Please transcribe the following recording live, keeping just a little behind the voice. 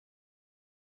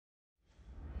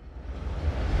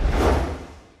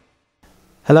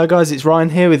Hello guys, it's Ryan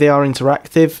here with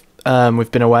ERInteractive.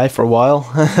 We've been away for a while,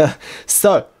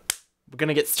 so we're going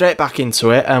to get straight back into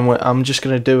it, and I'm just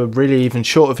going to do a really even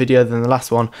shorter video than the last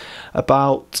one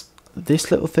about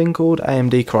this little thing called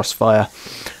AMD CrossFire.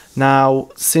 Now,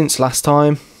 since last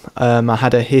time, I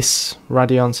had a HISS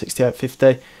Radeon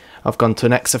 6850. I've gone to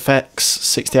an XFX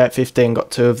 6850 and got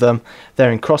two of them.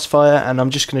 They're in CrossFire, and I'm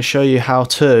just going to show you how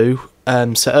to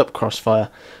set up CrossFire.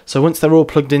 So once they're all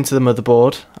plugged into the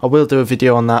motherboard, I will do a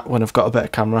video on that when I've got a better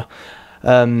camera,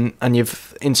 and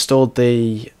you've installed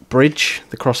the bridge,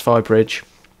 the CrossFire bridge.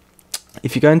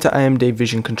 If you go into AMD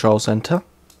Vision Control Center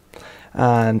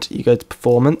and you go to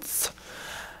Performance,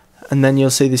 and then you'll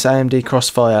see this AMD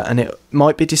CrossFire, and it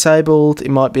might be disabled, it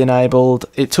might be enabled.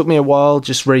 It took me a while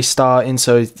just restarting,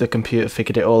 so the computer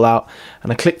figured it all out,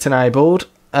 and I clicked enabled,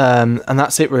 and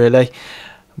that's it really.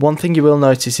 One thing you will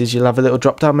notice is you'll have a little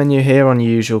drop down menu here on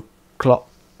your usual clock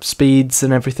speeds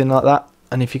and everything like that,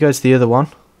 and if you go to the other one,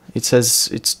 it says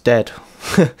it's dead.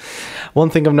 One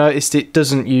thing I've noticed, it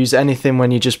doesn't use anything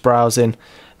when you're just browsing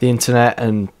the internet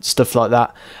and stuff like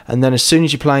that, and then as soon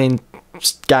as you're playing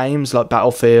games like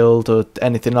Battlefield or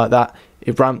anything like that,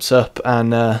 it ramps up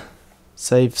and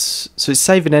saves. So it's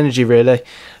saving energy really,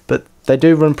 but they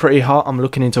do run pretty hot. I'm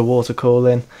looking into water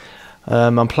cooling.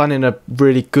 I'm planning a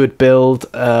really good build.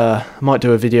 I might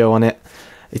do a video on it.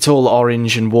 It's all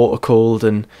orange and water cooled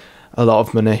and a lot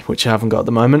of money, which I haven't got at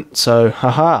the moment, so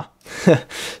haha.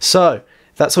 So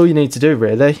that's all you need to do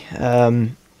really.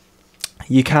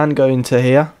 You can go into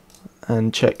here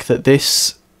and check that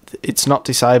it's not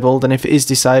disabled, and if it is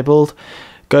disabled,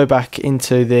 go back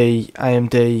into the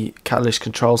AMD Catalyst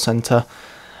Control Center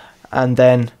and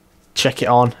then check it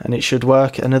on, and it should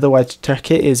work. Another way to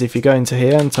check it is if you go into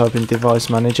here and type in Device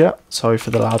Manager. Sorry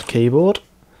for the loud keyboard.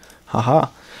 Haha.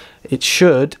 It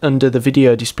should, under the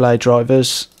video display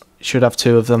drivers, it should have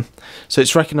two of them, so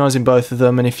it's recognizing both of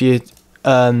them. And if you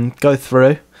go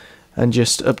through and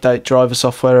just update driver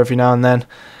software every now and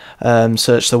then,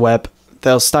 search the web,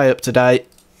 they'll stay up to date.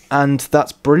 And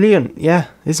that's brilliant, yeah,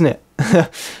 isn't it?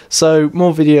 So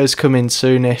more videos coming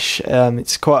soonish.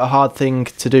 It's quite a hard thing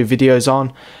to do videos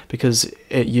on because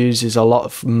it uses a lot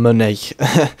of money.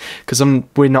 Because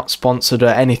we're not sponsored or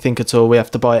anything at all. We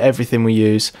have to buy everything we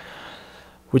use,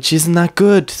 which isn't that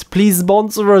good. Please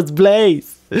sponsor us,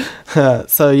 please.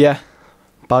 So yeah,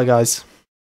 bye guys.